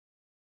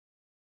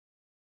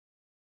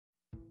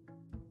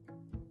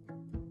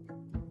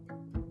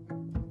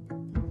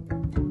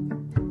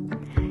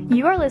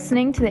You are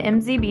listening to the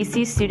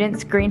MZBC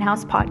Students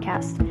Greenhouse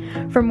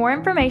Podcast. For more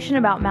information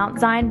about Mount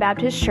Zion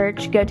Baptist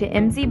Church, go to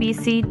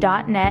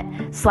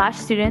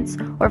mzbc.net/students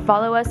or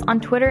follow us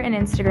on Twitter and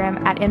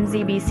Instagram at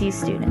MZBC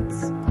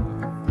Students.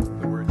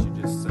 The words you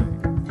just sang.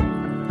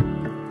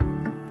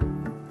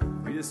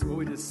 What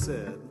we just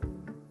said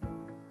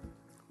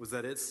was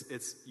that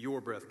it's your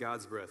breath,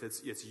 God's breath.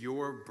 It's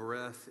your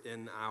breath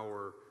in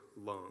our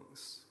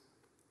lungs.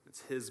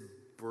 It's His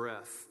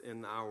breath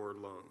in our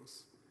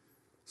lungs.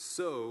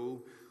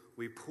 So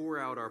we pour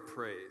out our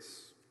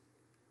praise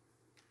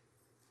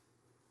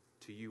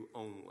to you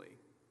only.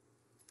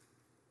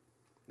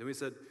 Then we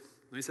said,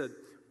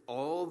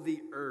 all the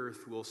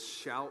earth will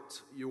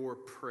shout your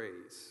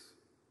praise.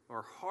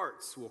 Our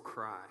hearts will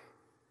cry,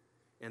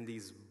 and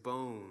these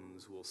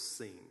bones will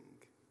sing.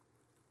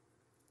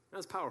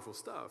 That's powerful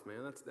stuff,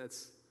 man.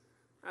 That's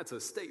a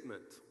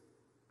statement.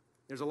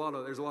 There's a lot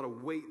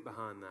of weight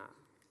behind that.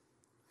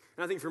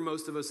 And I think for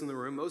most of us in the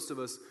room, most of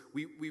us,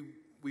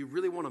 we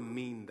really want to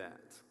mean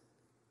that.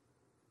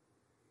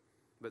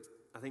 But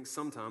I think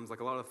sometimes, like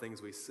a lot of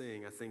things we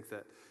sing, I think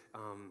that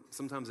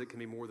sometimes it can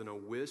be more than a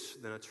wish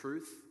than a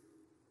truth.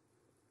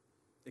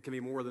 It can be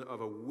more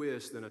of a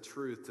wish than a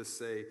truth to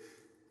say,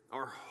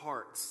 our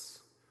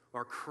hearts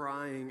are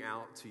crying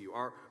out to you.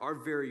 Our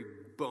very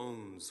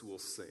bones will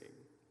sing.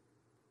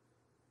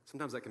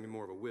 Sometimes that can be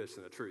more of a wish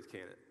than a truth,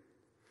 can't it?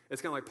 It's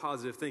kind of like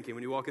positive thinking.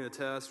 When you walk in a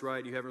test,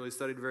 right, you haven't really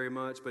studied very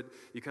much, but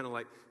you kind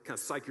of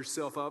psych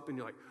yourself up, and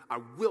you're like, I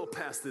will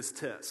pass this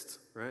test,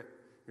 right?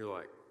 You're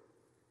like,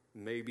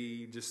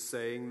 maybe just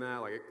saying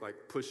that, like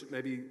push it,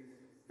 maybe,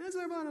 that's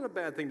not a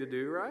bad thing to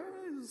do, right?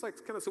 It's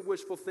like kind of some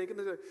wishful thinking,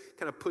 to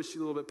kind of push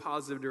you a little bit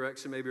positive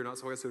direction. Maybe you're not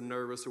so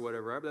nervous or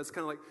whatever, right? But that's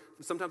kind of like,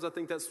 sometimes I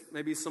think that's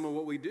maybe some of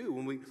what we do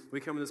when we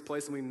come in this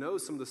place and we know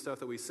some of the stuff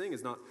that we sing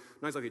is not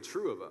exactly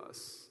true of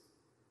us.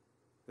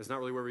 It's not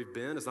really where we've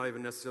been. It's not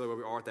even necessarily where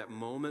we are at that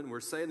moment. And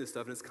we're saying this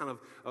stuff, and it's kind of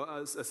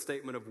a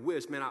statement of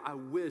wish. Man, I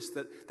wish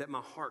that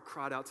my heart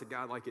cried out to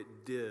God like it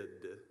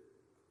did.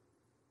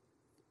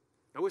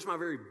 I wish my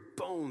very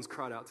bones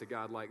cried out to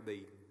God like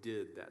they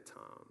did that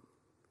time.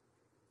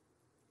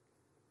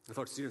 I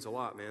talk to students a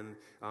lot, man,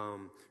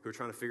 who are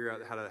trying to figure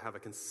out how to have a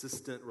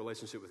consistent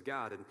relationship with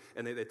God.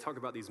 And they talk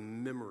about these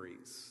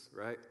memories,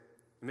 right?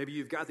 Maybe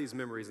you've got these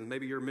memories, and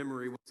maybe your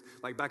memory was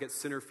like back at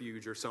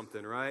Centrifuge or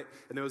something, right?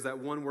 And there was that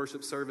one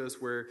worship service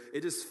where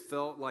it just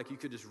felt like you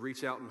could just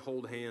reach out and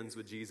hold hands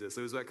with Jesus.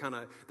 It was that kind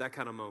of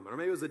moment. Or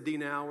maybe it was a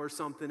D-Now or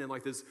something, and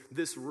like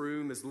this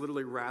room is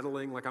literally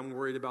rattling. Like I'm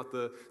worried about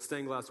the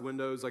stained glass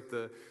windows. Like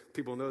the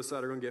people on the other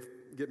side are going to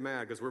get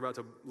mad because we're about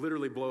to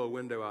literally blow a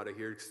window out of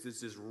here. It's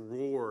this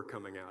roar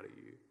coming out at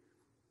you.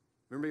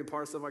 Remember being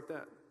part of stuff like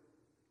that?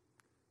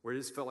 Where it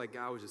just felt like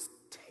God was just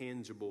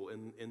tangible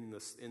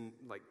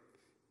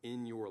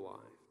in your life.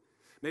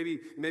 Maybe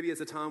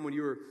it's a time when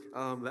you were,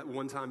 that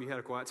one time you had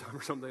a quiet time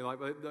or something like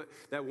that.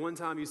 That one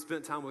time you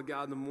spent time with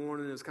God in the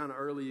morning, it was kind of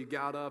early, you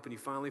got up and you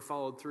finally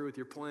followed through with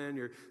your plan.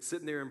 You're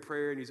sitting there in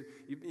prayer, and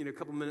you a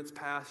couple minutes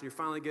pass, and you're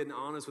finally getting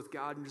honest with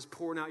God and just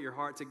pouring out your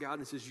heart to God,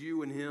 and it's just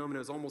you and Him, and it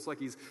was almost like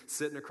He's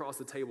sitting across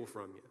the table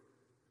from you.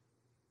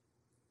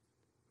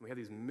 We have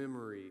these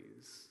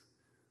memories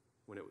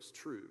when it was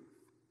true.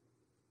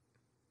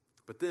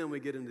 But then we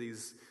get into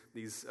these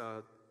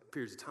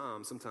periods of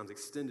time, sometimes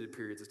extended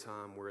periods of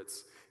time, where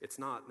it's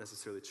not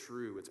necessarily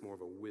true, it's more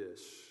of a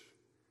wish.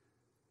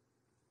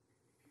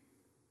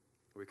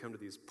 We come to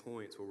these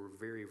points where we're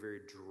very, very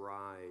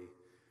dry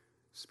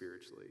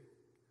spiritually.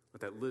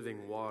 Like that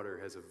living water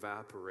has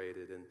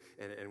evaporated,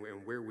 and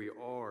where we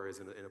are is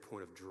in a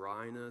point of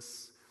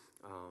dryness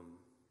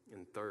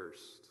and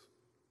thirst.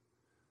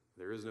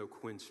 There is no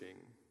quenching.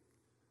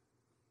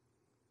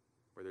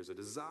 Where there's a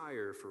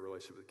desire for a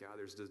relationship with God,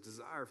 there's a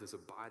desire for this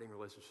abiding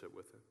relationship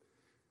with Him.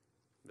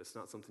 But it's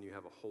not something you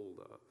have a hold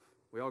of.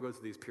 We all go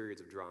through these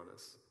periods of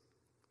dryness,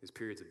 these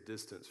periods of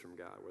distance from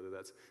God, whether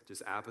that's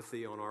just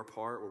apathy on our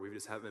part, where we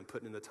just haven't been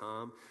putting in the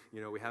time.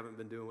 We haven't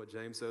been doing what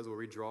James says, where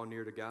we draw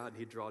near to God and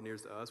He draws near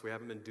to us. We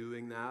haven't been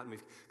doing that, and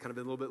we've kind of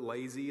been a little bit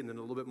lazy, and then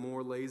a little bit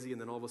more lazy,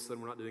 and then all of a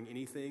sudden we're not doing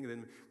anything. And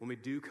then when we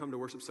do come to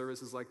worship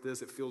services like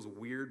this, it feels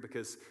weird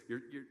because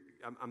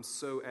I'm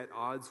so at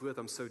odds with,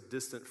 I'm so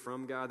distant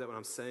from God that when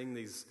I'm saying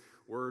these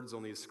words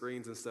on these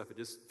screens and stuff, it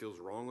just feels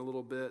wrong a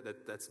little bit.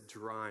 That's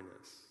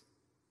dryness.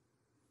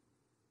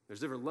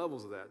 There's different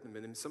levels of that. I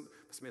mean, some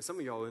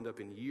of y'all end up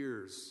in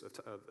years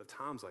of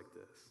times like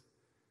this.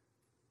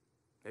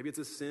 Maybe it's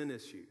a sin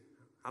issue.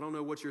 I don't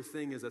know what your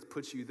thing is that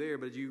puts you there,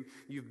 but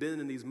you've been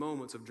in these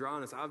moments of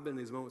dryness. I've been in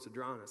these moments of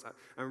dryness. I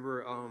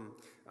remember,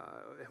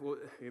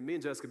 me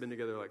and Jessica have been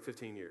together like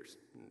 15 years,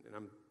 and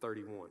I'm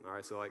 31. All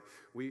right, so like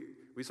we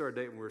started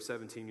dating when we were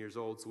 17 years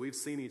old, so we've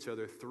seen each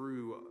other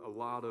through a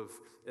lot of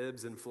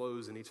ebbs and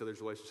flows in each other's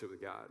relationship with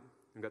God,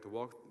 and got to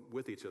walk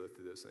with each other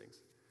through those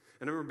things.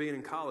 And I remember being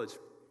in college.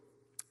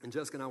 And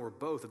Jessica and I were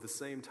both at the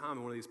same time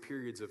in one of these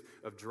periods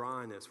of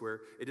dryness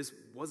where it just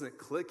wasn't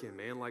clicking,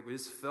 man. Like, we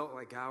just felt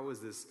like God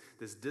was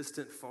this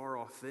distant,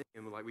 far-off thing.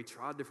 And like, we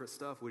tried different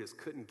stuff. We just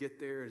couldn't get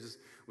there. It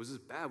was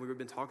just bad. We've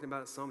been talking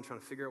about it some, trying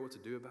to figure out what to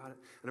do about it.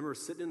 And I remember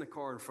sitting in the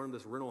car in front of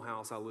this rental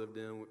house I lived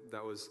in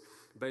that was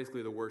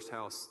basically the worst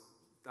house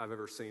I've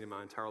ever seen in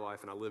my entire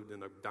life, and I lived in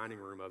the dining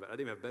room of it. I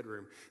didn't even have a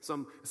bedroom. So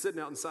I'm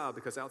sitting out inside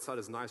because outside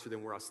is nicer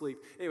than where I sleep.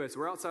 Anyway, so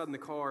we're outside in the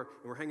car,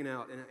 and we're hanging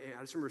out, and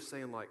I just remember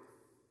saying, like,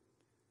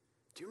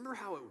 do you remember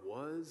how it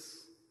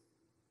was?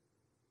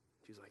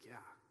 She's like, yeah.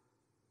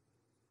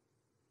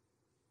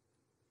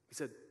 He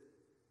said,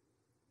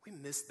 we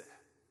miss that.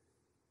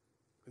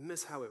 We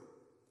miss how it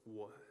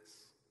was.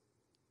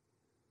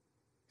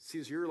 See,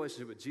 your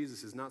relationship with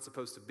Jesus is not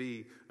supposed to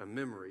be a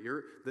memory.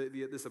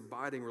 This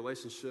abiding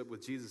relationship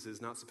with Jesus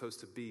is not supposed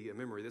to be a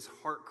memory. This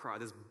heart cry,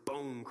 this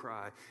bone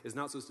cry is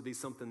not supposed to be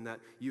something that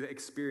you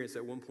experienced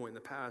at one point in the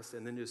past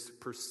and then just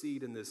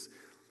proceed in this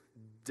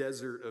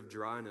desert of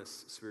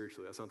dryness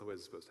spiritually. That's not the way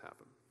it's supposed to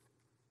happen.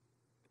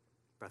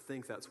 But I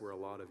think that's where a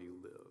lot of you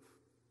live.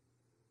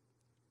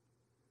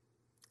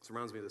 This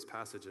reminds me of this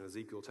passage in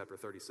Ezekiel chapter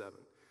 37.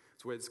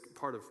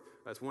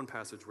 That's one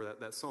passage where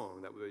that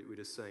song that we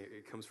just sang,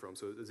 it comes from.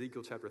 So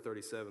Ezekiel chapter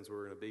 37 is where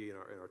we're going to be in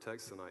our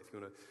text tonight. If you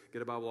want to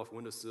get a Bible off a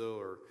windowsill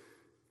or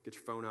get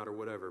your phone out or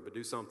whatever, but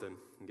do something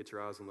and get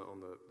your eyes on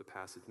the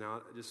passage.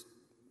 Now,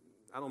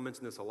 I don't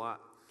mention this a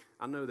lot.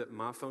 I know that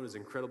my phone is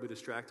incredibly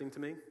distracting to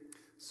me.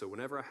 So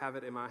whenever I have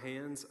it in my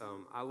hands,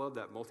 I love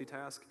that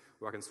multitask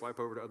where I can swipe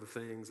over to other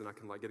things and I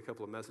can get a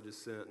couple of messages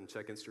sent and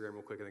check Instagram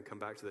real quick and then come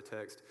back to the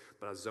text,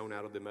 but I zone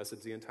out of the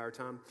message the entire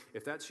time.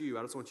 If that's you,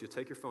 I just want you to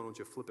take your phone, I want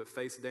you to flip it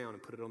face down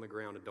and put it on the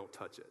ground and don't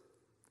touch it,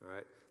 all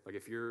right? Like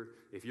if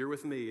you're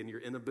with me and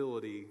your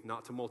inability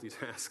not to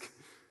multitask,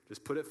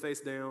 just put it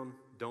face down,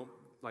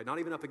 not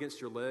even up against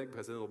your leg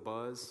because then it'll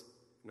buzz,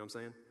 you know what I'm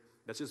saying?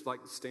 That's just like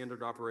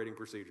standard operating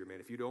procedure, man.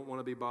 If you don't want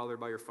to be bothered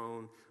by your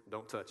phone,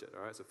 don't touch it,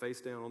 all right? So face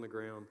down on the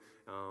ground,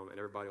 and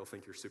everybody will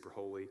think you're super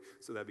holy,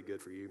 so that'd be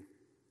good for you.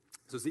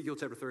 So Ezekiel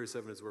chapter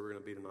 37 is where we're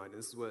going to be tonight, and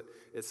this is what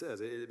it says.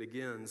 It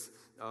begins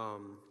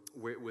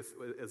with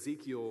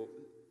Ezekiel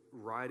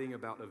writing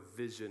about a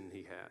vision he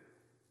had,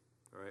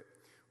 all right?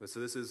 So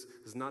this is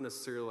not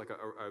necessarily like a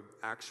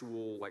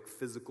actual like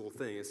physical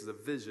thing. This is a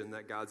vision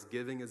that God's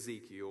giving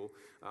Ezekiel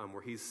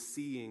where he's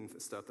seeing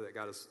stuff that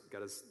God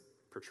is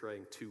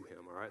portraying to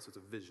him, all right? So it's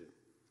a vision.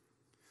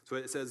 So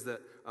it says that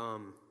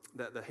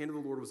the hand of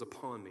the Lord was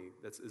upon me.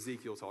 That's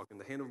Ezekiel talking.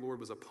 The hand of the Lord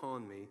was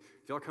upon me.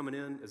 If y'all coming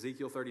in,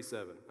 Ezekiel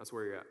 37, that's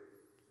where you're at.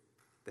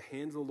 The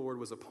hand of the Lord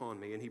was upon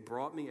me, and he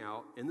brought me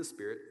out in the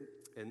Spirit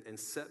and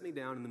set me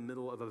down in the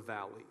middle of a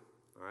valley,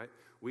 all right?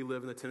 We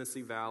live in the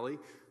Tennessee Valley.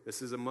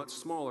 This is a much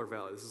smaller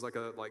valley. This is like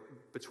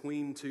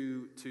between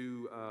two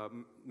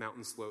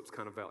mountain slopes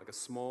kind of valley, like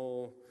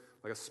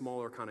a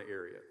smaller kind of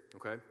area,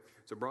 okay?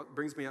 So it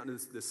brings me out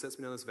into this, sets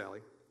me down this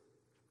valley.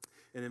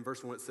 And in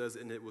verse 1 it says,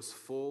 and it was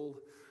full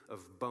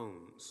of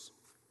bones.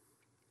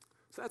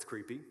 So that's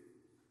creepy,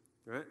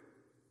 right?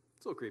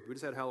 It's a little creepy. We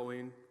just had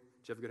Halloween.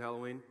 Did you have a good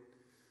Halloween?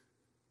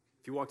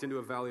 If you walked into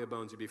a valley of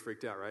bones, you'd be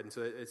freaked out, right? And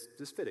so it's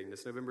just fitting.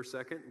 It's November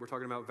 2nd. We're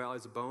talking about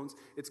valleys of bones.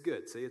 It's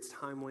good. See, it's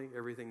timely.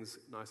 Everything's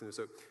nice. And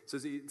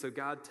so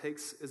God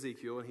takes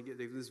Ezekiel, and he gets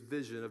this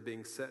vision of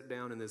being set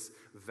down in this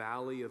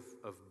valley of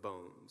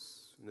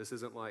bones. And this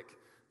isn't like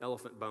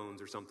elephant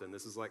bones or something.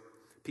 This is like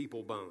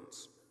people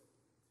bones.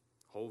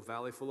 Whole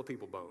valley full of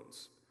people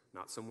bones.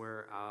 Not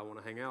somewhere I want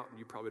to hang out.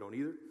 You probably don't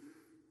either.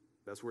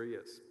 That's where he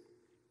is.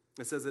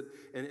 It says that,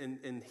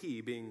 and he,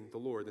 being the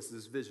Lord, this is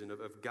this vision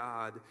of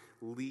God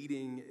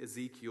leading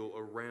Ezekiel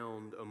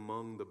around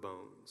among the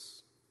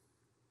bones.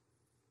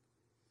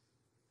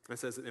 It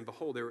says, and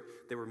behold,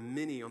 there were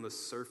many on the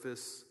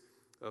surface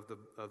of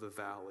the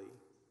valley,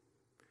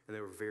 and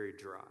they were very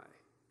dry.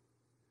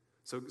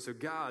 So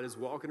God is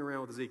walking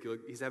around with Ezekiel.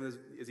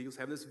 Ezekiel's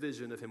having this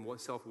vision of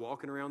himself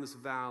walking around this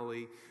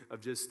valley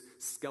of just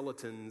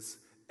skeletons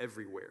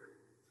everywhere.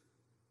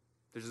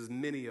 There's as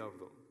many of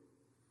them.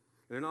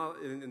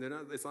 And they're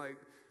not, it's like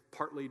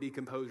partly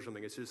decomposed or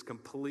something. It's just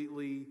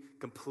completely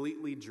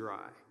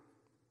dry.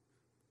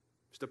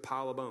 Just a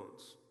pile of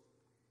bones.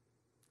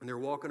 And they're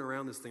walking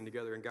around this thing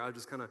together, and God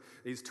just kind of,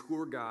 he's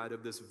tour guide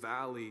of this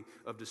valley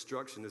of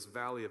destruction, this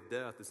valley of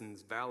death, this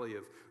valley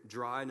of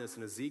dryness.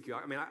 And Ezekiel,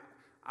 I mean,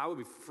 I would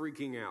be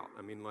freaking out.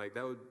 I mean, like,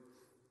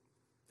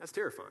 that's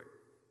terrifying.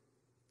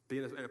 Be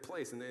in a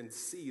place and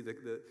see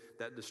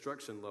that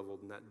destruction level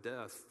and that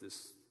death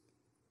just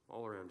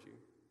all around you.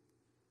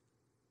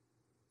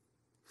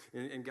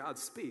 And God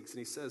speaks, and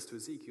he says to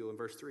Ezekiel in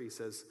verse 3, he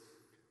says,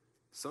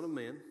 Son of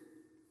man,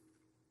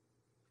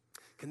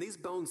 can these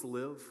bones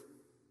live?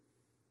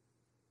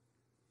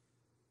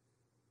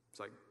 It's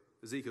like,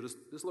 Ezekiel,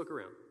 just look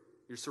around.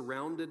 You're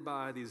surrounded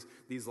by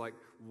these like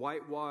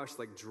whitewashed,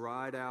 like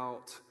dried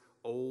out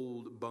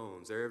old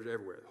bones. They're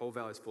everywhere. The whole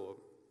valley's full of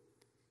them.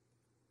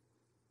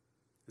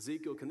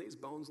 Ezekiel, can these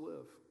bones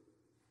live?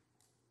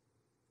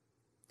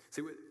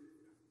 See,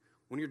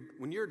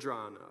 when you're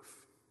dry enough,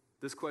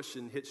 this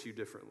question hits you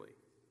differently.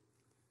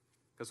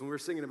 Because when we're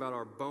singing about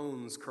our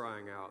bones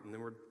crying out, and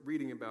then we're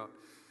reading about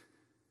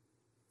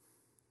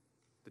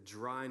the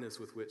dryness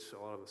with which a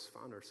lot of us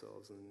find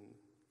ourselves, and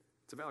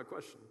it's a valid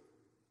question.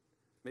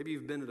 Maybe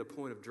you've been at a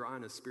point of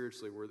dryness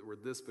spiritually where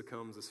this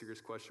becomes a serious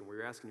question, where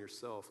you're asking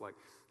yourself, like,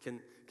 can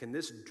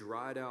this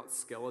dried out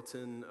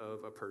skeleton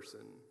of a person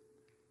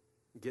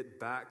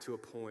get back to a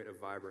point of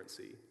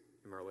vibrancy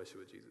in my relationship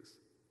with Jesus?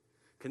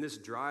 Can this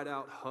dried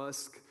out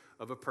husk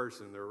of a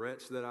person, the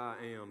wretch that I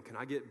am, can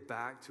I get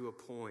back to a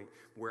point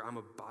where I'm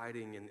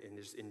abiding and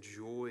just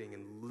enjoying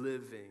and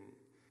living?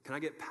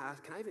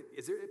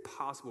 Is it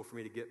possible for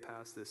me to get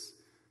past this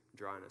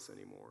dryness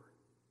anymore?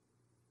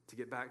 To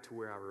get back to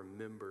where I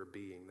remember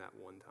being that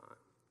one time?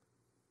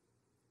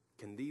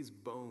 Can these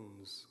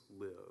bones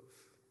live?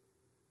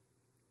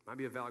 Might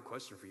be a valid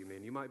question for you,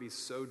 man. You might be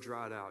so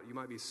dried out. You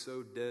might be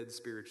so dead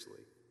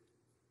spiritually.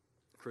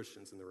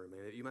 Christians in the room,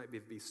 man. You might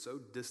be so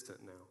distant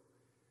now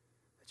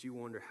that you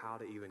wonder how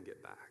to even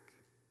get back.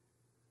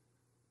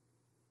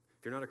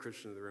 If you're not a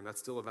Christian in the room,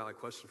 that's still a valid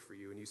question for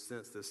you, and you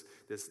sense this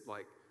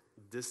like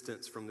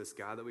distance from this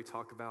guy that we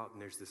talk about,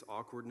 and there's this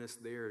awkwardness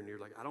there, and you're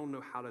like, I don't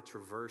know how to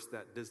traverse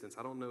that distance.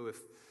 I don't know if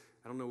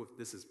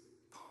this is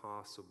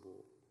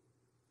possible.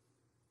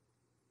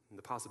 And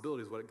the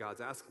possibility is what God's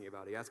asking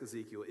about. He asks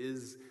Ezekiel,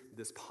 is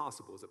this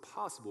possible? Is it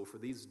possible for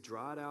these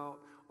dried out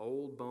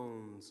old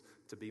bones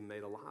to be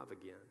made alive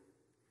again?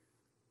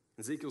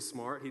 Ezekiel's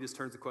smart. He just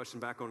turns the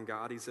question back on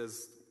God. He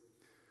says,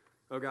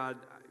 oh God,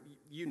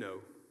 you know.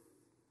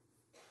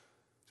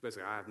 So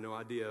basically, I have no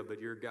idea,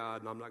 but you're God,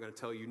 and I'm not going to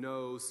tell you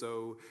no,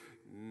 so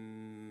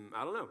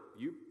I don't know.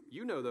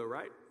 You know though,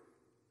 right?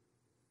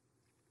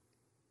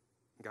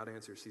 God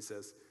answers. He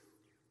says,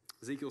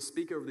 Ezekiel,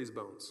 speak over these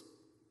bones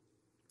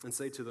and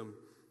say to them,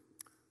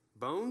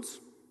 bones,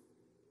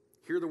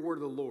 hear the word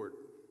of the Lord.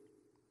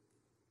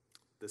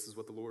 This is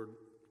what the Lord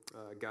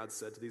God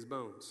said to these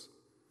bones.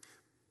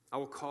 I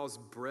will cause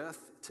breath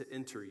to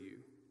enter you,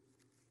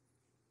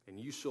 and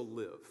you shall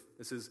live.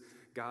 This is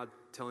God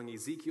telling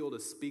Ezekiel to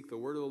speak the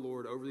word of the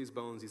Lord over these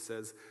bones. He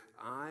says,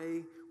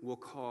 I will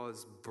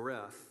cause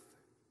breath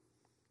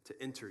to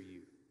enter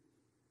you,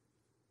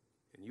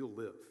 and you'll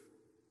live.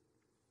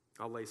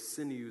 I'll lay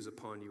sinews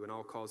upon you, and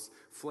I'll cause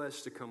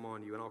flesh to come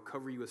on you, and I'll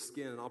cover you with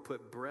skin, and I'll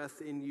put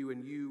breath in you,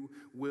 and you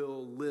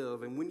will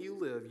live. And when you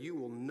live, you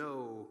will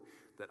know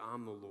that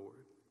I'm the Lord.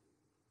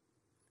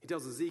 He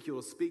tells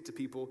Ezekiel to speak to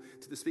people,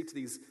 to speak to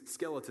these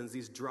skeletons,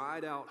 these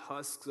dried out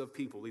husks of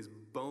people, these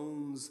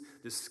bones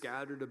just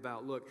scattered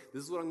about. Look,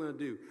 this is what I'm going to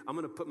do. I'm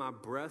going to put my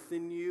breath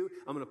in you.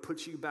 I'm going to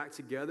put you back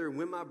together. And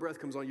when my breath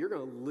comes on, you're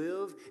going to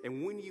live.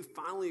 And when you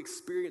finally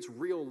experience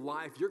real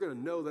life, you're going to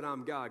know that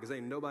I'm God, because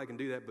ain't nobody can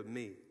do that but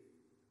me.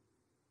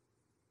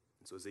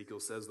 And so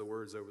Ezekiel says the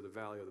words over the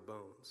valley of the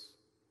bones.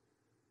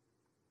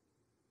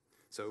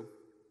 So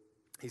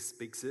he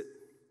speaks it.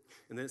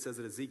 And then it says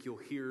that Ezekiel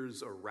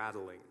hears a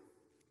rattling.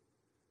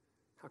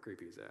 How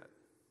creepy is that?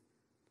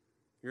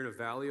 You're in a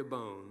valley of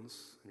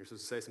bones, and you're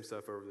supposed to say some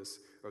stuff over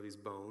these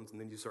bones, and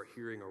then you start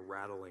hearing a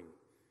rattling.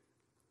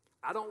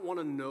 I don't want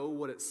to know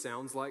what it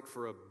sounds like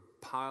for a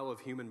pile of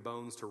human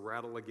bones to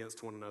rattle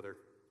against one another.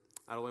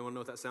 I don't really want to know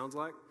what that sounds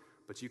like,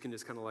 but you can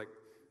just kind of like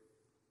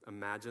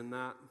imagine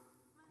that.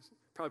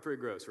 Probably pretty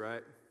gross,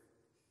 right?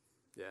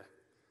 Yeah.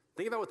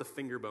 Think about what the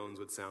finger bones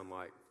would sound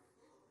like.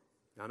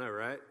 I know,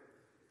 right?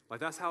 Like,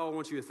 that's how I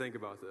want you to think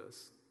about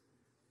this.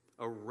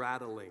 A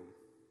rattling.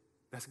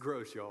 That's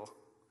gross, y'all.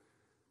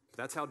 But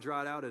that's how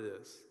dried out it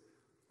is.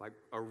 Like,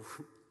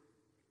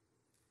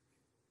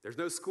 there's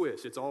no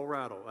squish. It's all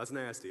rattle. That's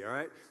nasty, all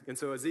right? And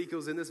so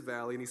Ezekiel's in this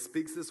valley, and he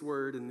speaks this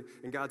word, and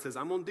God says,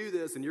 I'm going to do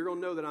this, and you're going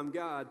to know that I'm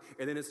God.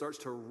 And then it starts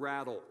to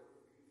rattle.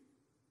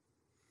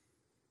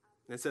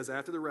 And it says,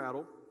 after the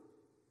rattle,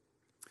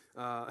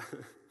 I'm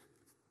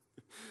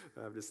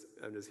just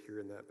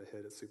hearing that in my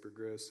head. It's super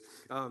gross.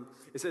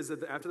 It says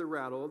that after the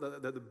rattle,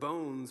 the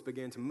bones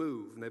began to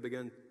move, and they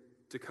began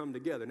to come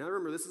together. Now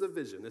remember, this is a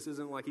vision. This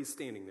isn't like he's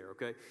standing there,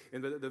 okay?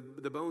 And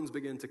the bones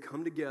begin to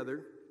come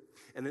together,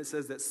 and it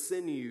says that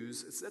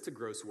sinews, that's a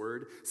gross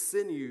word,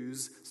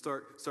 sinews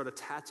start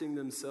attaching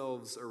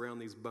themselves around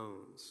these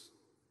bones.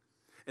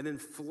 And then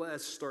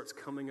flesh starts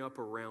coming up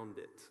around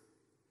it.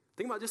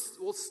 Think about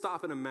we'll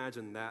stop and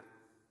imagine that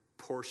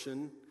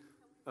portion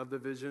of the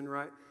vision,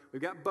 right?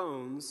 We've got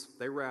bones,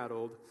 they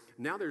rattled.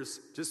 Now there's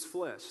just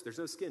flesh. There's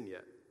no skin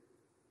yet.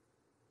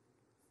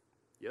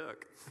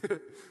 Yuck.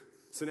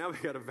 So now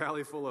we've got a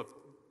valley full of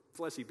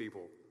fleshy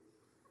people.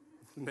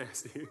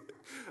 Nasty.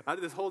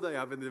 This whole day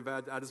I've been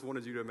bad. I just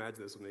wanted you to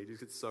imagine this with me. You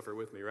just get to suffer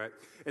with me, right?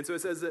 And so it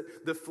says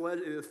that the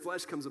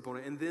flesh comes upon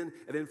it, and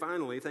then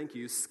finally, thank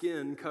you,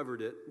 skin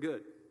covered it.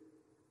 Good.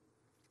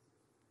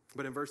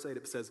 But in verse 8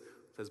 it says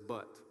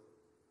but.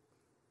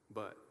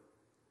 It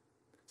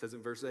says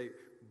in verse 8,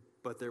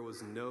 but there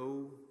was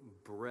no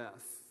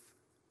breath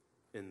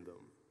in them.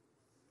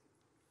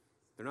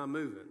 They're not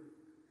moving.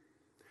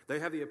 They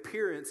have the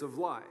appearance of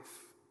life,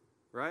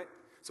 right?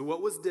 So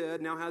what was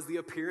dead now has the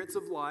appearance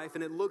of life,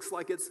 and it looks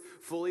like it's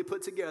fully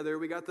put together.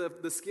 We got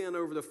the skin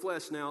over the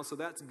flesh now, so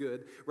that's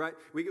good, right?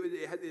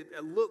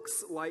 It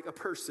looks like a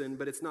person,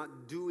 but it's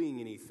not doing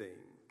anything.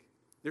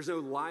 There's no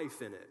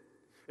life in it.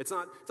 It's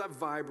not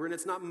vibrant.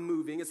 It's not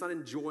moving. It's not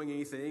enjoying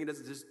anything.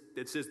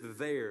 It's just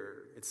there.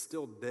 It's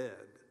still dead.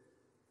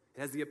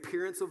 It has the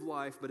appearance of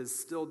life, but is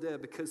still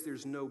dead because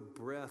there's no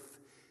breath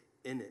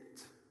in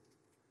it.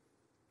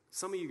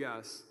 Some of you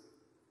guys,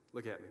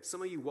 look at me.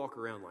 Some of you walk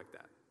around like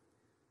that.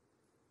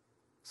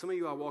 Some of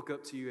you, I walk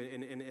up to you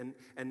and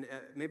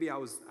maybe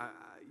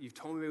you've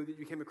told me that you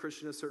became a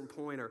Christian at a certain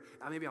point, or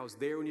maybe I was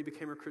there when you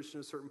became a Christian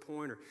at a certain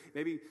point, or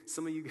maybe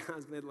some of you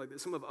guys,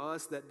 some of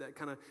us that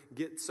kind of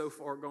get so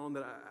far gone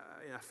that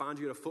I find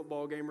you at a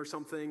football game or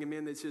something, and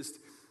man, it's just,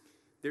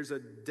 there's a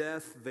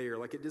death there.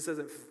 Like it just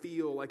doesn't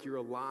feel like you're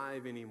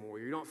alive anymore.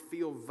 You don't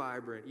feel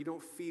vibrant. You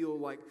don't feel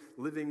like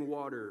living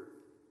water.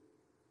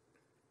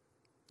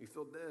 You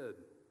feel dead.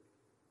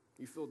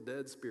 You feel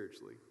dead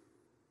spiritually.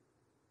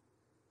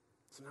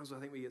 Sometimes I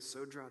think we get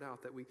so dried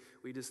out that we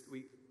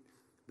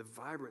the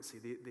vibrancy,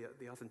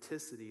 the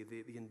authenticity,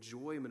 the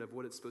enjoyment of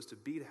what it's supposed to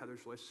be to have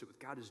this relationship with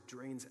God just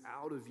drains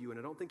out of you, and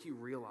I don't think you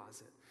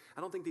realize it.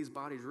 I don't think these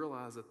bodies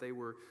realize that they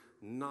were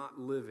not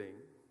living.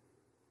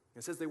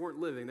 It says they weren't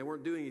living, they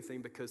weren't doing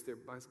anything because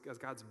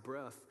God's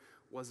breath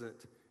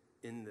wasn't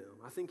in them.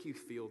 I think you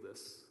feel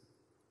this.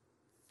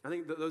 I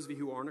think that those of you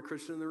who aren't a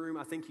Christian in the room,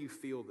 I think you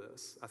feel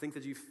this. I think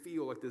that you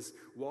feel like this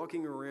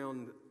walking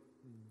around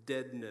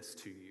deadness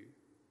to you.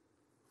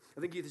 I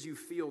think that you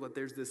feel that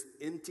there's this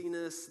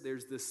emptiness,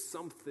 there's this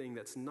something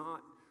that's not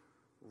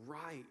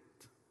right.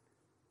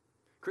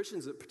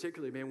 Christians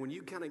particularly, man, when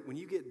you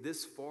get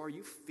this far,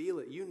 you feel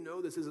it. You know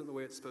this isn't the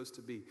way it's supposed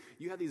to be.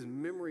 You have these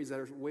memories that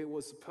are the way it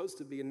was supposed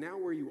to be, and now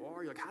where you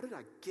are, you're like, how did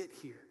I get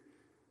here?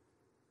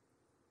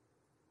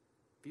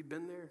 Have you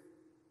been there?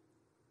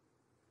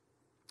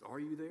 Are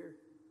you there?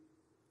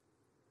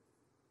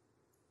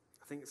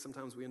 I think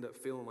sometimes we end up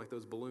feeling like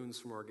those balloons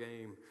from our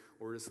game,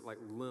 where we're just like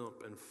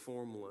limp and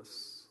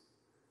formless,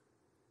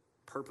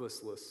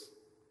 purposeless,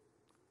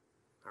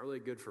 not really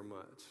good for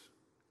much.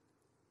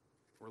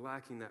 We're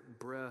lacking that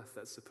breath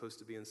that's supposed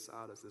to be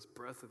inside us, this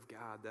breath of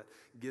God that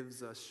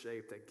gives us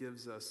shape, that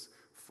gives us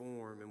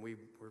form, and we're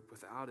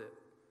without it,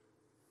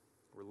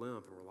 we're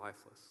limp and we're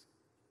lifeless.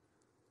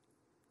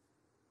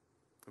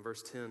 In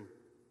verse 10,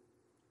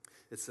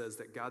 it says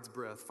that God's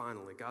breath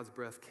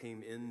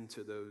came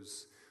into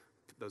those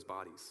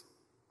bodies,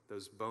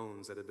 those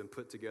bones that had been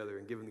put together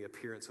and given the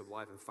appearance of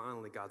life. And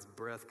finally, God's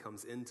breath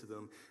comes into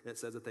them, and it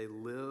says that they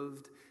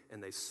lived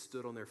and they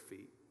stood on their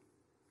feet.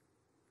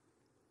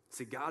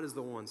 See, God is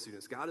the one,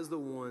 students. God is the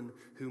one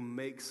who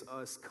makes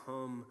us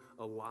come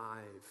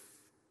alive.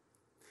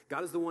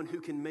 God is the one who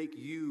can make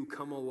you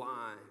come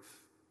alive.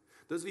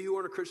 Those of you who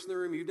aren't a Christian in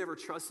the room, you've never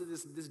trusted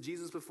this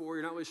Jesus before,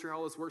 you're not really sure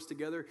how this works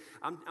together,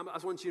 I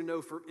just want you to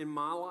know, in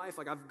my life,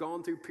 like I've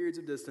gone through periods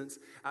of distance,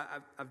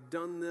 I've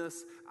done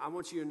this, I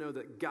want you to know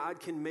that God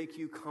can make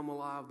you come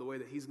alive the way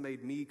that he's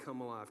made me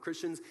come alive.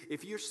 Christians,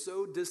 if you're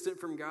so distant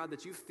from God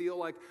that you feel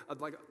like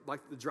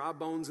the dry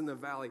bones in the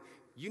valley,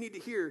 you need to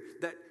hear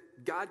that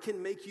God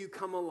can make you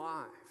come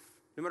alive.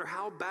 No matter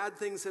how bad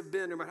things have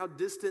been, no matter how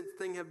distant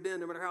things have been,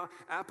 no matter how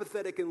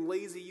apathetic and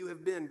lazy you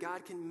have been,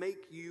 God can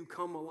make you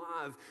come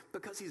alive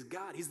because he's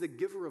God. He's the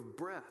giver of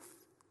breath.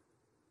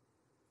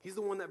 He's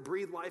the one that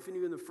breathed life in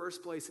you in the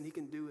first place, and he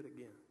can do it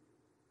again.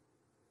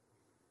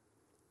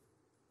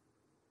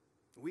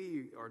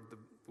 We are the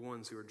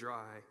ones who are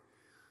dry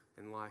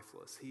and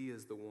lifeless. He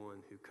is the one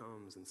who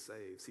comes and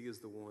saves. He is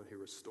the one who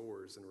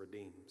restores and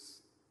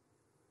redeems.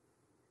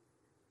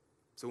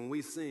 So when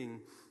we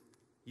sing,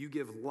 you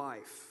give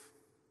life,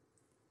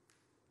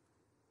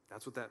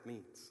 that's what that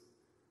means.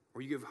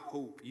 Or you give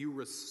hope, you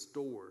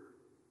restore.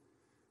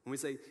 When we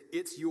say,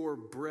 it's your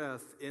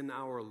breath in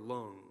our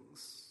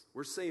lungs,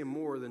 we're saying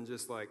more than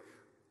just like,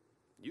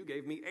 you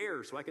gave me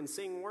air so I can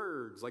sing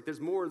words. Like there's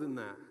more than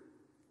that.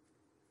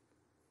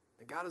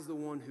 And God is the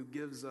one who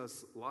gives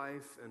us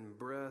life and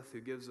breath, who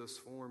gives us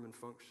form and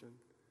function.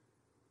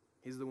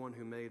 He's the one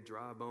who made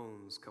dry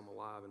bones come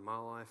alive in my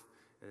life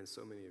and in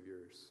so many of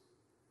yours.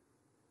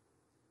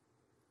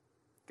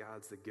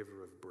 God's the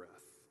giver of breath.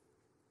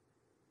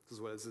 This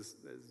is what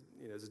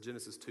as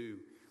Genesis 2,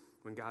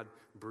 when God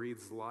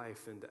breathes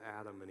life into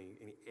Adam and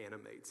he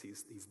animates,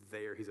 he's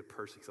there, he's a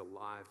person, he's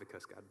alive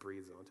because God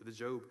breathes onto it.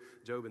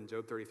 Job in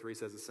Job 33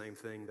 says the same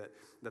thing,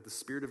 that the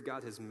Spirit of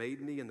God has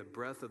made me and the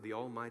breath of the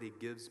Almighty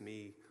gives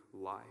me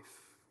life.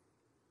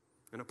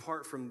 And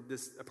apart from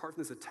this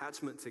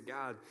attachment to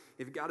God,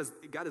 if God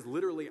is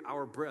literally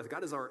our breath,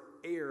 God is our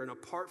air, and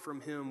apart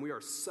from him, we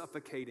are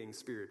suffocating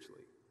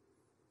spiritually.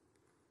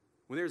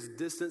 When there's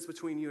distance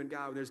between you and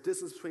God, when there's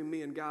distance between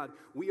me and God,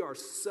 we are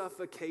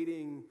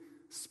suffocating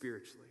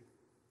spiritually,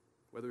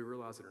 whether we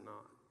realize it or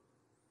not.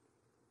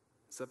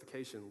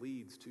 Suffocation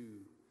leads to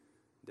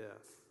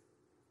death.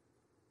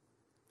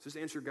 So just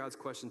answer God's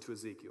question to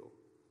Ezekiel.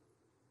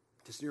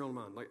 Just in your own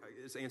mind,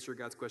 just answer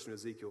God's question to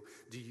Ezekiel.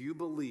 Do you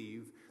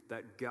believe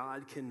that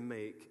God can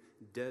make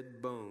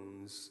dead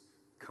bones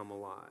come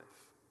alive?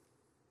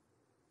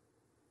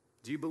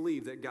 Do you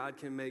believe that God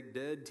can make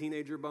dead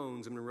teenager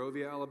bones in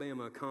Monrovia,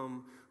 Alabama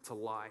come to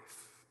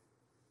life?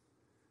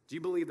 Do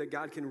you believe that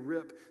God can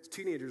rip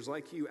teenagers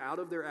like you out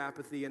of their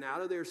apathy and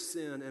out of their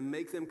sin and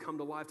make them come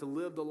to life to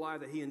live the life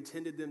that he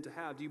intended them to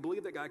have? Do you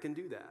believe that God can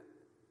do that?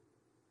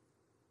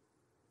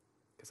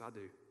 Because I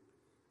do.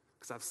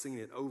 Because I've seen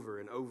it over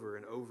and over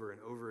and over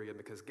and over again.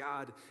 Because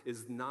God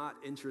is not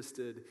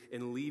interested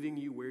in leaving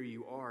you where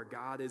you are.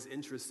 God is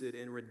interested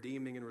in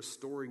redeeming and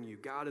restoring you.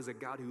 God is a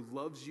God who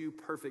loves you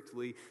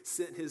perfectly,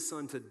 sent his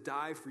son to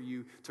die for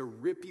you, to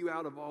rip you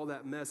out of all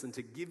that mess and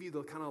to give you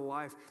the kind of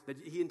life that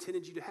he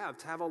intended you to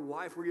have a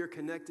life where you're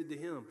connected to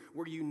him,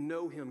 where you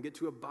know him, get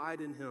to abide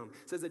in him.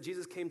 It says that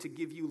Jesus came to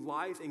give you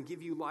life and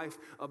give you life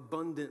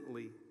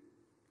abundantly.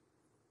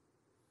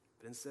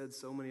 But instead,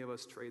 so many of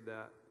us trade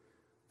that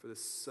for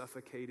this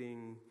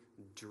suffocating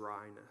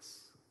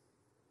dryness.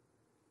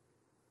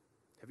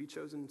 Have you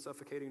chosen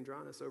suffocating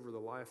dryness over the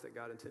life that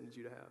God intended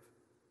you to have?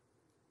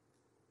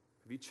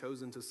 Have you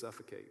chosen to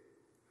suffocate?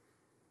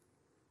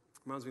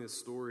 Reminds me of the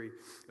story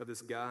of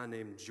this guy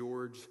named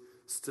George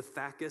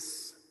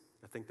Stathakis.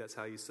 I think that's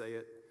how you say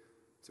it.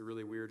 It's a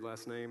really weird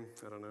last name.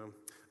 I don't know.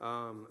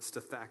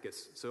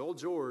 Stathakis. So old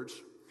George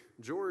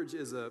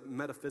is a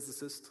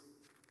metaphysicist.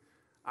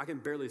 I can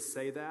barely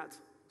say that.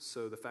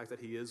 So the fact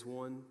that he is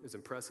one is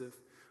impressive.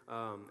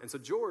 And so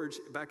George,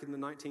 back in the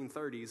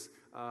 1930s,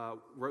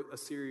 wrote a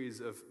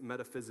series of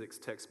metaphysics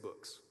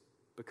textbooks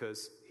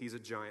because he's a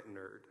giant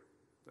nerd,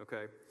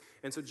 okay?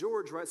 And so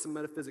George writes some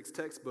metaphysics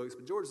textbooks,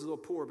 but George is a little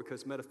poor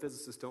because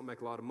metaphysicists don't make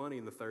a lot of money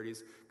in the 30s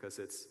because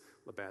it's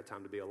a bad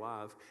time to be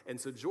alive.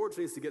 And so George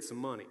needs to get some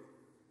money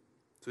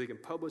so he can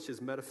publish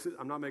his metaphysics.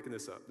 I'm not making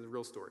this up. It's a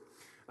real story.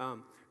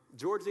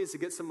 George needs to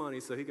get some money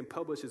so he can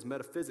publish his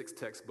metaphysics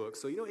textbook.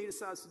 So you know what he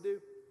decides to do?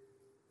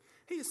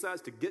 He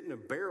decides to get in a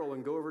barrel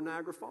and go over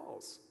Niagara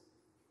Falls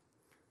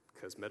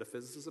because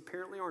metaphysicists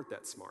apparently aren't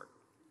that smart.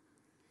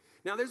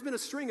 Now, there's been a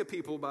string of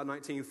people by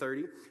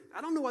 1930.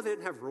 I don't know why they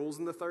didn't have rules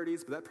in the 30s,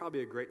 but that'd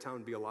probably be a great time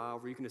to be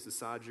alive where you can just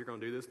decide you're going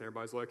to do this, and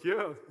everybody's like,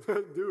 yeah,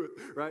 do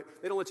it, right?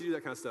 They don't let you do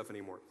that kind of stuff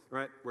anymore,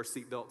 right? Wear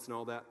seatbelts and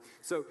all that.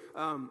 So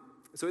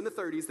in the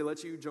 30s, they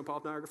let you jump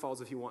off Niagara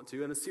Falls if you want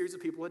to, and a series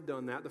of people had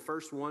done that. The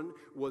first one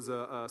was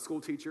a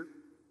school teacher.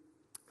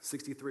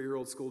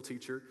 63-year-old school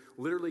teacher,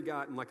 literally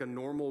got in like a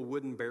normal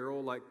wooden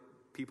barrel like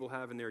people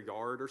have in their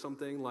yard or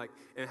something,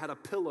 and had a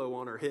pillow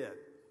on her head.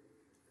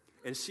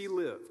 And she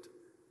lived.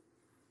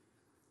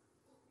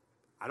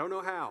 I don't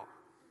know how.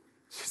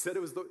 She said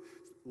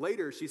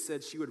later she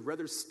said she would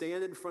rather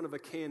stand in front of a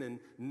cannon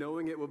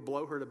knowing it would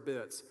blow her to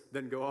bits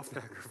than go off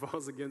Niagara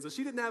Falls again. So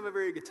she didn't have a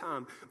very good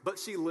time, but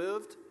she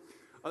lived.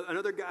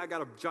 Another guy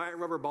got a giant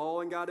rubber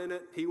ball and got in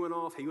it. He went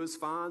off. He was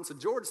fine. So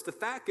George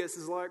Stathakis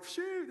is like,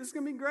 shoot, this is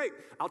going to be great.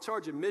 I'll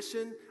charge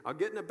admission. I'll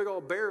get in a big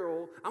old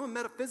barrel. I'm a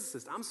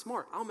metaphysicist. I'm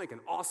smart. I'll make an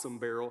awesome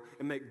barrel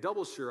and make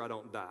double sure I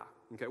don't die.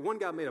 Okay, one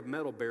guy made a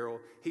metal barrel.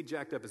 He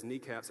jacked up his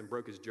kneecaps and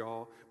broke his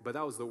jaw, but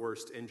that was the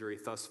worst injury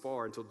thus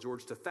far until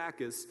George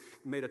Stathakis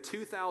made a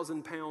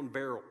 2,000-pound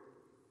barrel.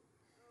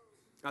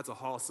 That's a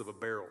hoss of a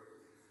barrel.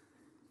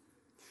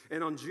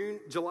 And on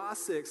July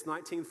 6,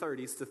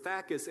 1930,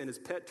 Stathakis and his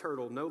pet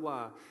turtle, no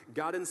lie,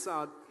 got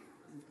inside.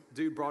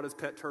 Dude brought his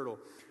pet turtle.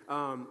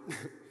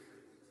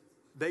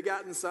 They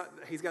got inside.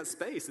 He's got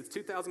space. It's a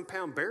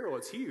 2,000-pound barrel.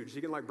 It's huge.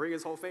 He can bring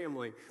his whole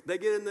family. They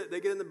get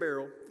in the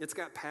barrel. It's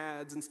got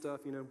pads and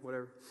stuff,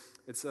 whatever.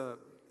 It's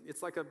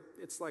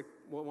like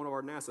what one of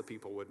our NASA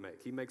people would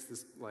make. He makes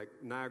this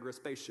Niagara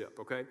spaceship,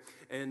 okay?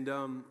 And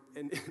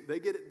they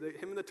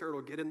him and the turtle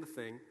get in the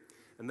thing,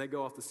 and they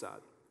go off the side.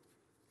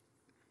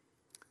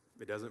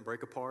 It doesn't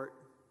break apart.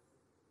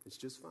 It's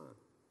just fine.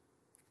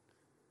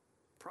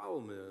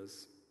 Problem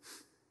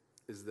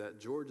is that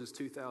George's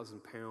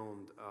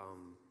 2,000-pound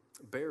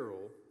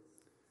barrel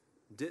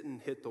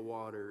didn't hit the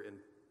water and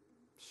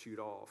shoot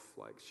out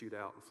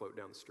and float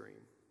down the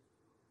stream.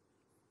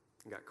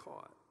 It got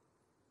caught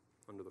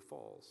under the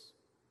falls.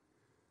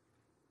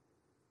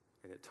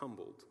 And it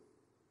tumbled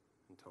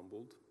and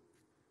tumbled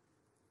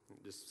and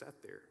it just sat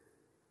there,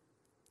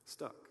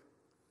 stuck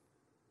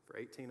for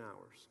 18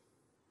 hours.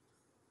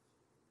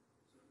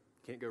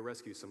 Can't go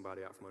rescue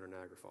somebody out from under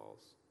Niagara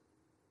Falls.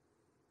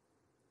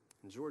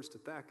 And George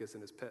Stathakis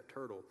and his pet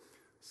turtle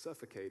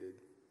suffocated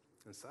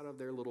inside of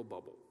their little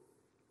bubble.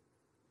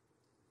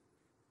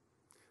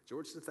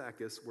 George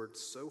Stathakis worked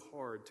so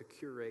hard to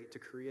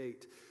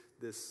create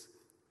this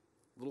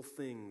little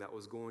thing that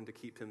was going to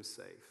keep him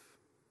safe,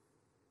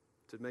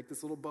 to make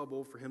this little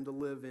bubble for him to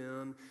live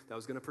in, that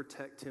was going to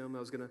protect him, that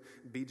was going to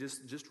be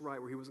just right,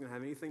 where he wasn't going to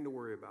have anything to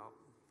worry about.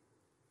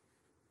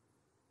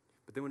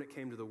 But then when it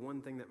came to the one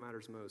thing that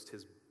matters most,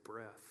 his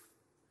breath,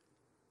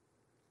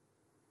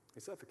 he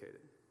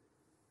suffocated.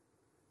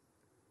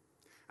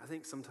 I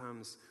think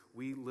sometimes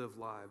we live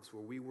lives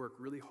where we work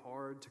really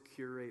hard to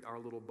curate our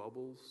little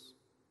bubbles,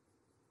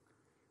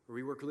 where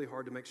we work really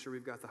hard to make sure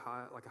we've got a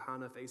high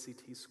enough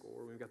ACT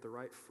score, we've got the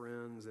right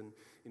friends, and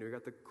we've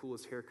got the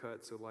coolest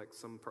haircut, so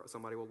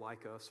somebody will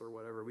like us or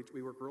whatever.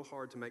 We work real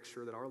hard to make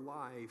sure that our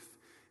life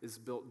is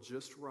built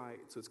just right,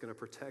 so it's going to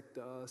protect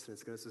us, and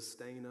it's going to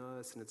sustain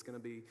us, and it's going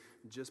to be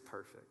just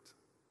perfect.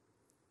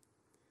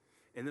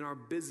 And in our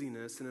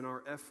busyness and in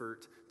our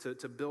effort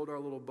to build our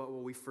little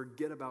bubble, we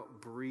forget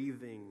about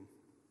breathing.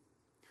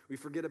 We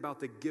forget about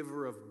the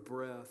giver of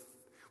breath.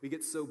 We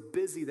get so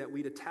busy that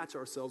we detach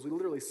ourselves. We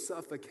literally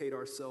suffocate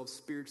ourselves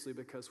spiritually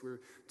because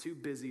we're too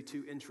busy,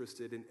 too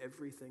interested in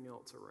everything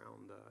else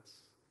around us.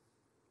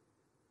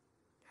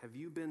 Have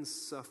you been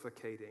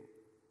suffocating?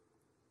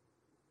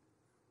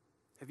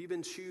 Have you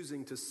been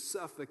choosing to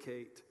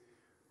suffocate?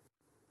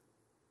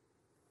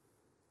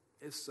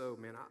 If so,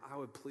 man, I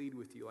would plead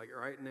with you, like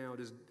right now,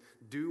 just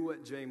do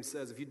what James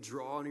says. If you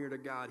draw near to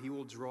God, he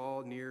will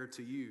draw near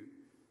to you.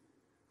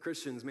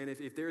 Christians, man,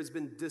 if there has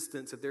been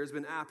distance, if there's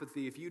been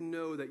apathy, if you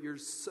know that you're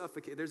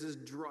suffocating, there's this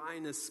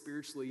dryness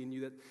spiritually in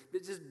you,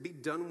 that just be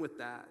done with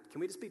that.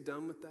 Can we just be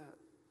done with that?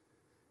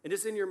 And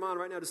just in your mind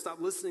right now, to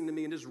stop listening to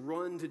me and just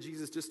run to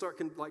Jesus. Just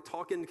start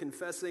talking,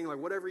 confessing,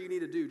 whatever you need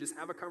to do. Just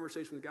have a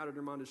conversation with God in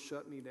your mind to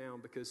shut me down,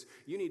 because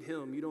you need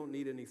him. You don't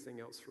need anything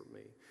else from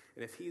me.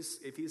 And if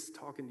he's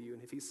talking to you,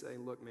 and if he's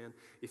saying, look, man,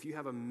 if you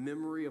have a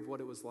memory of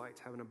what it was like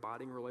to have an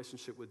abiding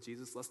relationship with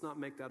Jesus, let's not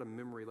make that a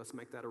memory. Let's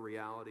make that a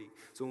reality.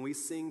 So when we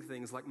sing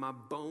things like my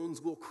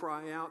bones will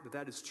cry out,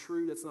 that is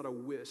true. That's not a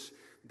wish.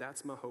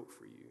 That's my hope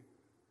for you.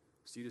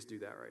 So you just do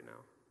that right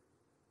now.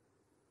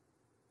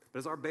 But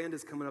as our band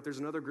is coming up, there's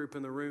another group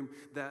in the room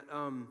that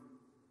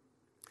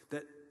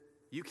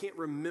you can't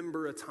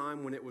remember a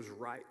time when it was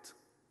right.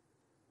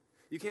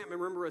 You can't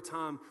remember a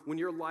time when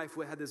your life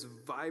had this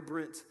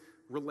vibrant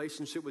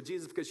relationship with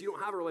Jesus because you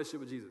don't have a relationship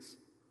with Jesus.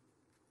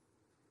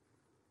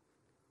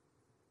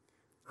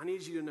 I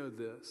need you to know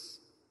this,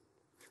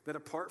 that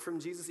apart from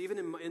Jesus, even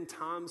in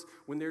times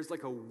when there's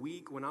like a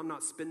week when I'm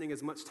not spending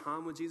as much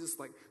time with Jesus,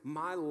 like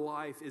my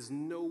life is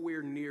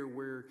nowhere near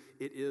where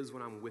it is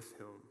when I'm with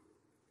him.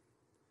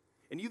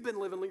 And you've been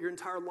living your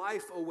entire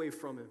life away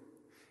from him.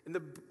 And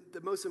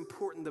the most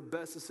important, the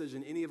best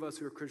decision, any of us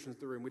who are Christians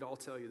in the room, we'd all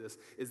tell you this,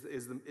 is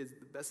the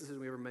best decision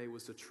we ever made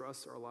was to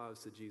trust our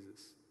lives to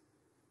Jesus.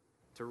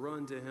 To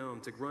run to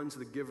him, to run to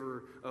the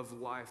giver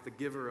of life, the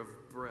giver of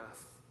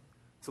breath.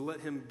 To let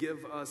him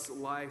give us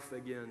life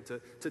again.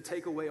 To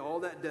take away all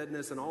that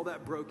deadness and all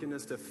that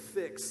brokenness, to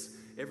fix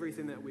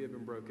everything that we have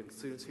been broken.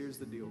 Students, here's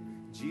the deal.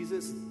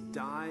 Jesus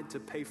died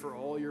to pay for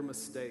all your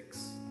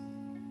mistakes.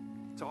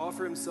 To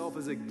offer himself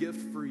as a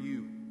gift for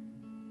you.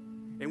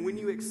 And when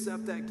you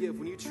accept that gift,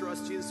 when you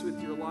trust Jesus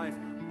with your life,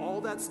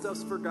 all that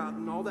stuff's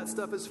forgotten, all that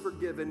stuff is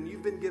forgiven.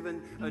 You've been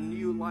given a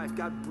new life.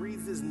 God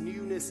breathes his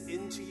newness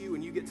into you,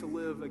 and you get to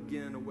live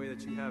again a way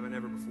that you haven't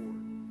ever before.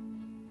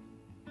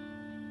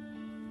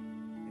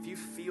 If you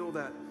feel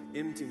that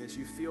emptiness,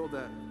 you feel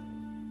that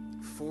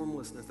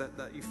formlessness,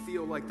 that you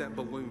feel like that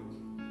balloon,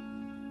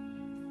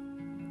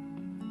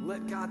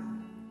 let God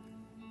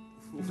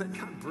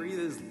breathe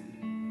his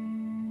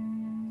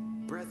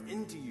breath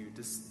into you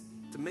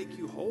to make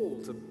you whole,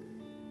 to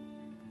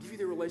give you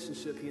the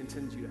relationship he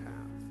intended you to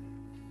have.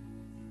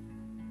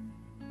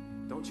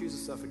 Don't choose to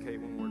suffocate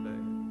one more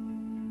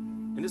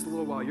day. In just a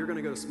little while, you're going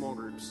to go to small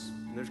groups,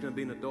 and there's going to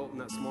be an adult in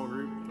that small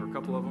group, or a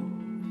couple of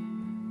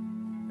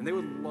them, and they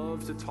would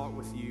love to talk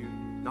with you,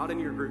 not in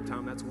your group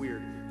time, that's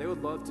weird. They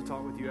would love to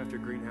talk with you after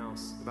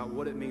Greenhouse about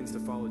what it means to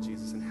follow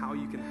Jesus and how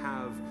you can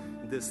have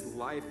this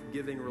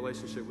life-giving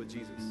relationship with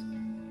Jesus.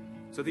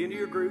 So at the end of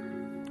your group,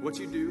 what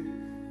you do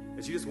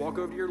is you just walk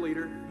over to your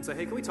leader and say,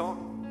 hey, can we talk?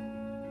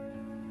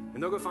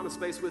 And they'll go find a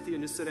space with you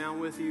and just sit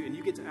down with you, and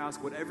you get to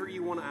ask whatever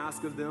you want to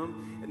ask of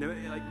them. And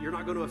you're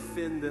not going to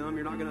offend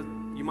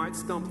them. You might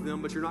stump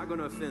them, but you're not going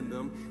to offend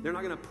them. They're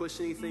not going to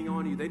push anything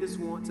on you. They just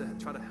want to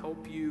try to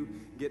help you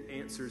get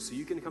answers so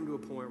you can come to a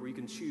point where you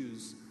can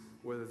choose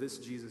whether this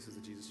Jesus is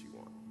the Jesus you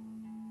want.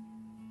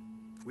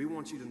 We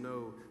want you to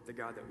know the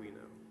God that we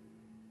know.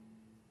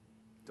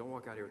 Don't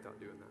walk out here without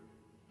doing that.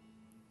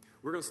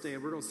 We're going to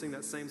stand. We're going to sing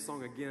that same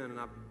song again, and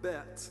I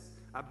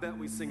bet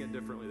we sing it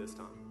differently this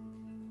time.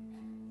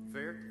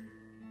 Fair?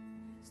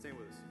 Stand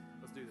with us.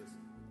 Let's do this.